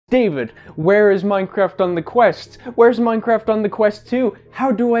David, where is Minecraft on the Quest? Where's Minecraft on the Quest 2? How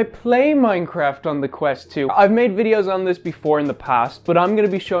do I play Minecraft on the Quest 2? I've made videos on this before in the past, but I'm going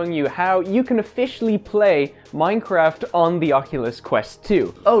to be showing you how you can officially play Minecraft on the Oculus Quest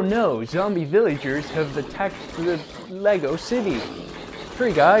 2. Oh no, zombie villagers have attacked the Lego city.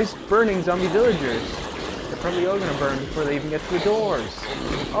 Hurry guys, burning zombie villagers. They're probably all going to burn before they even get to the doors.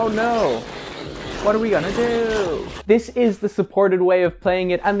 Oh no. What are we gonna do? This is the supported way of playing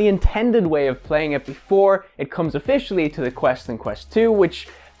it and the intended way of playing it before it comes officially to the Quest and Quest 2, which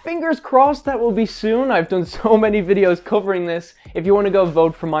fingers crossed that will be soon. I've done so many videos covering this. If you want to go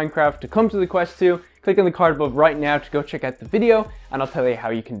vote for Minecraft to come to the Quest 2, click on the card above right now to go check out the video and I'll tell you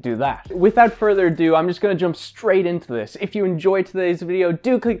how you can do that. Without further ado, I'm just going to jump straight into this. If you enjoyed today's video,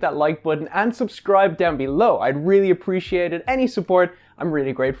 do click that like button and subscribe down below. I'd really appreciate it. Any support, I'm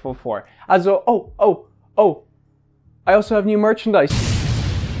really grateful for. I also have new merchandise.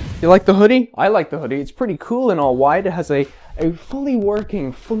 You like the hoodie? I like the hoodie. It's pretty cool and all white. It has a fully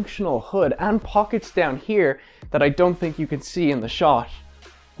working, functional hood and pockets down here that I don't think you can see in the shot.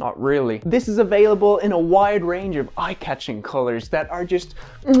 Not really. This is available in a wide range of eye-catching colors that are just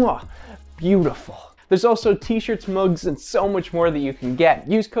beautiful. There's also t-shirts, mugs, and so much more that you can get.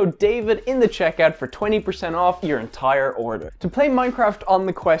 Use code DAVID in the checkout for 20% off your entire order. To play Minecraft on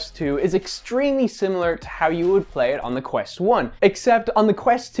the Quest 2 is extremely similar to how you would play it on the Quest 1, except on the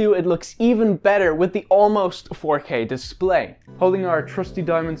Quest 2 it looks even better with the almost 4K display. Holding our trusty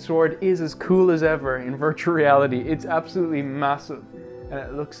diamond sword is as cool as ever in virtual reality. It's absolutely massive and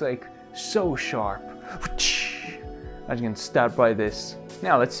it looks like so sharp. As you can stab by this.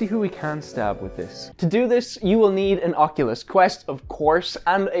 Now let's see who we can stab with this. To do this, you will need an Oculus Quest, of course,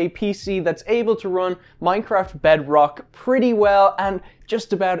 and a PC that's able to run Minecraft Bedrock pretty well and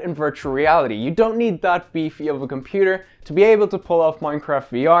just about in virtual reality. You don't need that beefy of a computer to be able to pull off Minecraft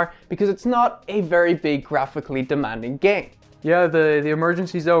VR because it's not a very big graphically demanding game. Yeah, the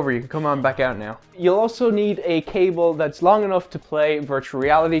emergency's over. You can come on back out now. You'll also need a cable that's long enough to play virtual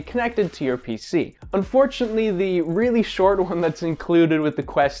reality connected to your PC. Unfortunately, the really short one that's included with the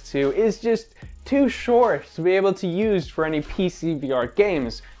Quest 2 is just too short to be able to use for any PC VR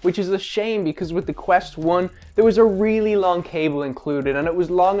games, which is a shame because with the Quest 1, there was a really long cable included and it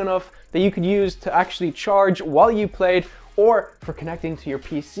was long enough that you could use to actually charge while you played or for connecting to your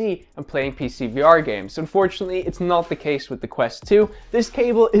PC and playing PC VR games. Unfortunately, it's not the case with the Quest 2. This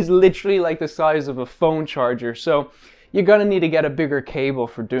cable is literally like the size of a phone charger, so you're gonna need to get a bigger cable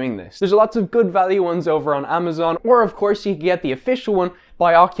for doing this. There's lots of good value ones over on Amazon, or of course you can get the official one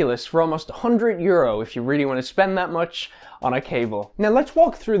by Oculus for almost €100 if you really want to spend that much on a cable. Now let's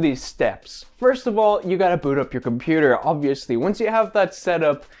walk through these steps. First of all, you gotta boot up your computer, obviously. Once you have that set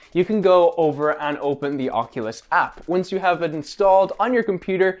up, you can go over and open the Oculus app. Once you have it installed on your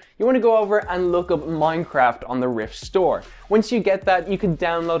computer, you want to go over and look up Minecraft on the Rift store. Once you get that, you can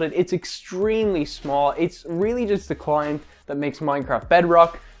download it. It's extremely small. It's really just the client that makes Minecraft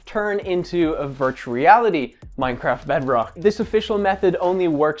Bedrock turn into a virtual reality Minecraft Bedrock. This official method only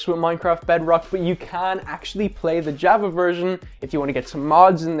works with Minecraft Bedrock, but you can actually play the Java version if you want to get some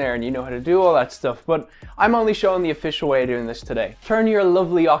mods in there and you know how to do all that stuff, but I'm only showing the official way of doing this today. Turn your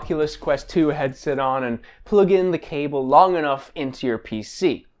lovely Oculus Quest 2 headset on and plug in the cable long enough into your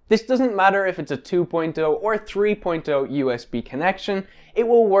PC. This doesn't matter if it's a 2.0 or 3.0 USB connection, it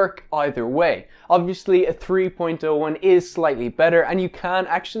will work either way. Obviously a 3.0 one is slightly better and you can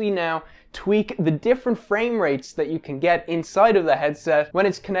actually now tweak the different frame rates that you can get inside of the headset when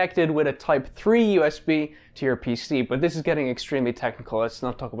it's connected with a Type 3 USB to your PC, but this is getting extremely technical. Let's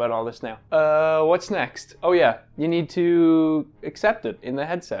not talk about all this now. What's next? Oh yeah, you need to accept it in the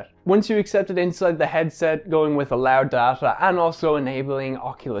headset. Once you accept it inside the headset, going with allow data and also enabling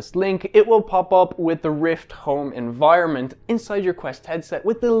Oculus Link, it will pop up with the Rift home environment inside your Quest headset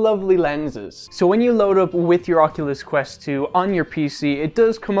with the lovely lenses. So when you load up with your Oculus Quest 2 on your PC, it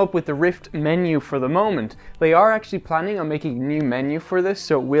does come up with the Rift menu for the moment. They are actually planning on making a new menu for this,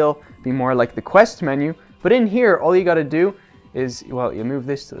 so it will be more like the Quest menu. But in here, all you gotta do is, well, you move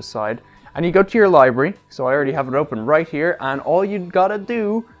this to the side and you go to your library. So I already have it open right here, and all you gotta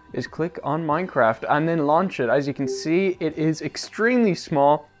do is click on Minecraft and then launch it. As you can see, it is extremely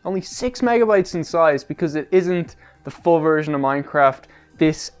small, only 6 megabytes in size because it isn't the full version of Minecraft.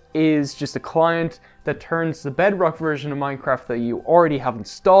 This is just a client that turns the Bedrock version of Minecraft that you already have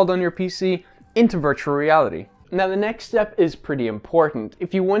installed on your PC into virtual reality. Now the next step is pretty important.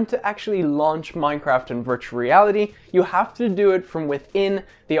 If you want to actually launch Minecraft in virtual reality, you have to do it from within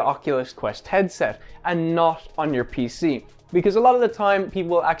the Oculus Quest headset and not on your PC. Because a lot of the time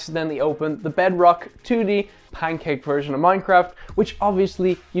people will accidentally open the Bedrock 2D pancake version of Minecraft, which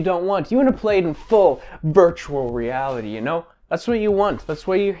obviously you don't want. You want to play it in full virtual reality, you know? That's what you want, that's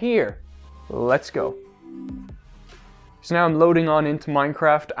why you're here. Let's go. So now I'm loading on into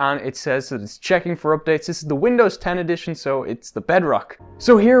Minecraft and it says that it's checking for updates. This is the Windows 10 edition, so it's the Bedrock.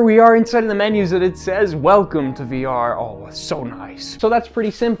 So here we are inside of the menus and it says, welcome to VR. Oh, so nice. So that's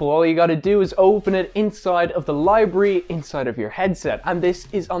pretty simple. All you gotta do is open it inside of the library, inside of your headset. And this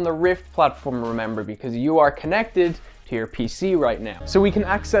is on the Rift platform, remember, because you are connected to your PC right now. So we can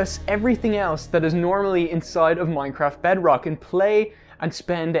access everything else that is normally inside of Minecraft Bedrock and play and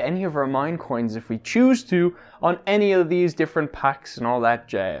spend any of our mine coins if we choose to on any of these different packs and all that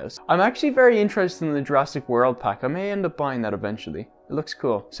jazz. I'm actually very interested in the Jurassic World pack. I may end up buying that eventually. It looks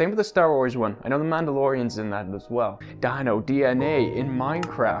cool. Same with the Star Wars one. I know the Mandalorian's in that as well. Dino DNA in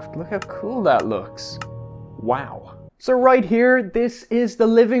Minecraft. Look how cool that looks. Wow. So right here, this is the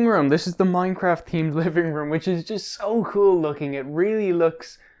living room. This is the Minecraft themed living room, which is just so cool looking. It really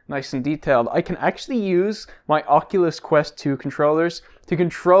looks nice and detailed. I can actually use my Oculus Quest 2 controllers to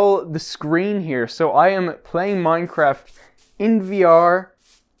control the screen here. So I am playing Minecraft in VR,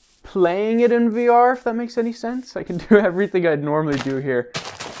 playing it in VR, if that makes any sense. I can do everything I'd normally do here.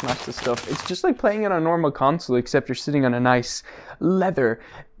 Smash the stuff. It's just like playing it on a normal console, except you're sitting on a nice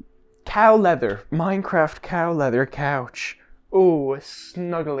cow leather, Minecraft cow leather couch. Ooh,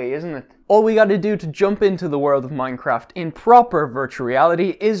 snuggly, isn't it? All we gotta do to jump into the world of Minecraft in proper virtual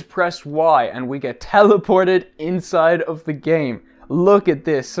reality is press Y and we get teleported inside of the game. Look at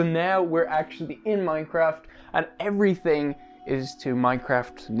this. So now we're actually in Minecraft and everything is to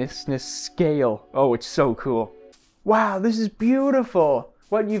Minecraft-ness scale. Oh, it's so cool. Wow, this is beautiful.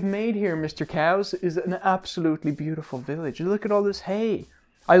 What you've made here, Mr. Cows, is an absolutely beautiful village. Look at all this hay.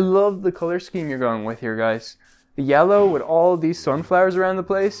 I love the color scheme you're going with here, guys. The yellow with all these sunflowers around the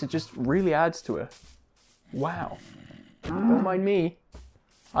place, it just really adds to it. Wow. Don't mind me.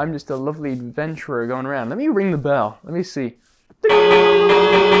 I'm just a lovely adventurer going around. Let me ring the bell. Let me see.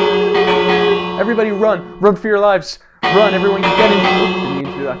 Everybody run. Run for your lives. Run, everyone. Get in. Didn't mean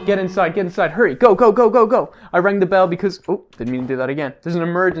to do that. Get inside. Get inside. Hurry. Go, go, go, go, go. I rang the bell because... Oh, didn't mean to do that again. There's an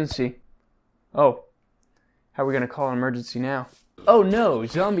emergency. Oh. How are we going to call an emergency now? Oh no,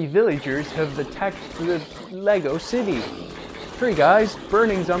 zombie villagers have attacked the Lego city. Hurry guys,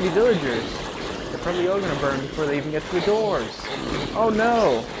 burning zombie villagers. They're probably all gonna burn before they even get to the doors. Oh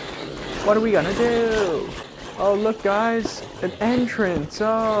no, what are we gonna do? Oh look guys, an entrance.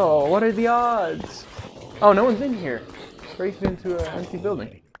 Oh, what are the odds? Oh, no one's in here. Straight into an empty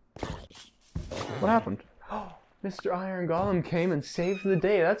building. What happened? Oh, Mr. Iron Golem came and saved the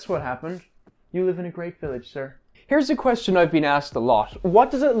day. That's what happened. You live in a great village, sir. Here's a question I've been asked a lot.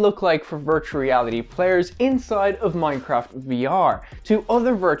 What does it look like for virtual reality players inside of Minecraft VR? To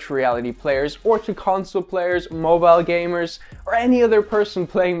other virtual reality players, or to console players, mobile gamers, or any other person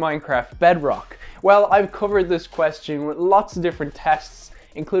playing Minecraft Bedrock? Well, I've covered this question with lots of different tests,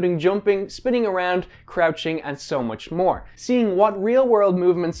 including jumping, spinning around, crouching, and so much more, seeing what real-world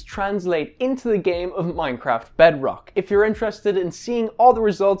movements translate into the game of Minecraft Bedrock. If you're interested in seeing all the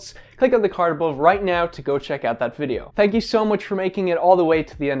results, click on the card above right now to go check out that video. Thank you so much for making it all the way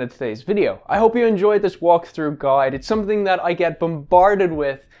to the end of today's video. I hope you enjoyed this walkthrough guide. It's something that I get bombarded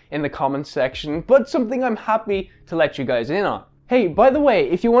with in the comments section, but something I'm happy to let you guys in on. Hey, by the way,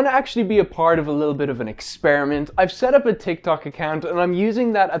 if you want to actually be a part of a little bit of an experiment, I've set up a TikTok account and I'm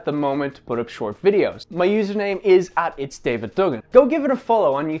using that at the moment to put up short videos. My username is @itsdavidduggan. Go give it a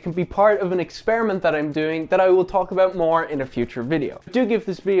follow and you can be part of an experiment that I'm doing that I will talk about more in a future video. Do give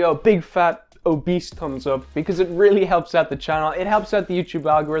this video a big fat obese thumbs up because it really helps out the channel, it helps out the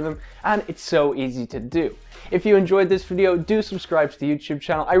YouTube algorithm, and it's so easy to do. If you enjoyed this video, do subscribe to the YouTube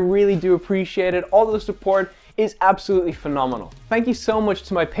channel. I really do appreciate it. All the support is absolutely phenomenal. Thank you so much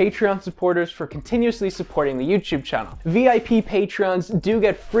to my Patreon supporters for continuously supporting the YouTube channel. VIP Patreons do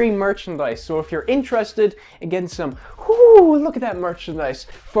get free merchandise, so if you're interested in getting some, look at that merchandise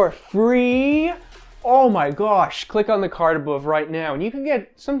for free, oh my gosh, click on the card above right now and you can get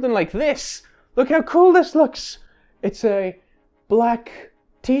something like this. Look how cool this looks. It's a black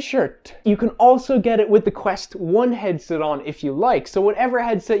t-shirt. You can also get it with the Quest 1 headset on if you like. So whatever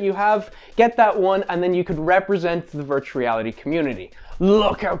headset you have, get that one, and then you could represent the virtual reality community.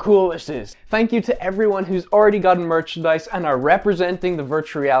 Look how cool this is. Thank you to everyone who's already gotten merchandise and are representing the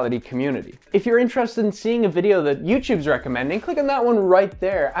virtual reality community. If you're interested in seeing a video that YouTube's recommending, click on that one right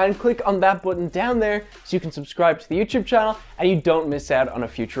there and click on that button down there so you can subscribe to the YouTube channel and you don't miss out on a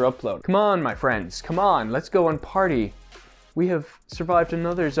future upload. Come on, my friends, come on, let's go and party. We have survived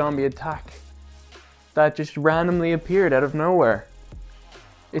another zombie attack that just randomly appeared out of nowhere.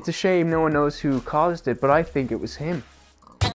 It's a shame no one knows who caused it, but I think it was him.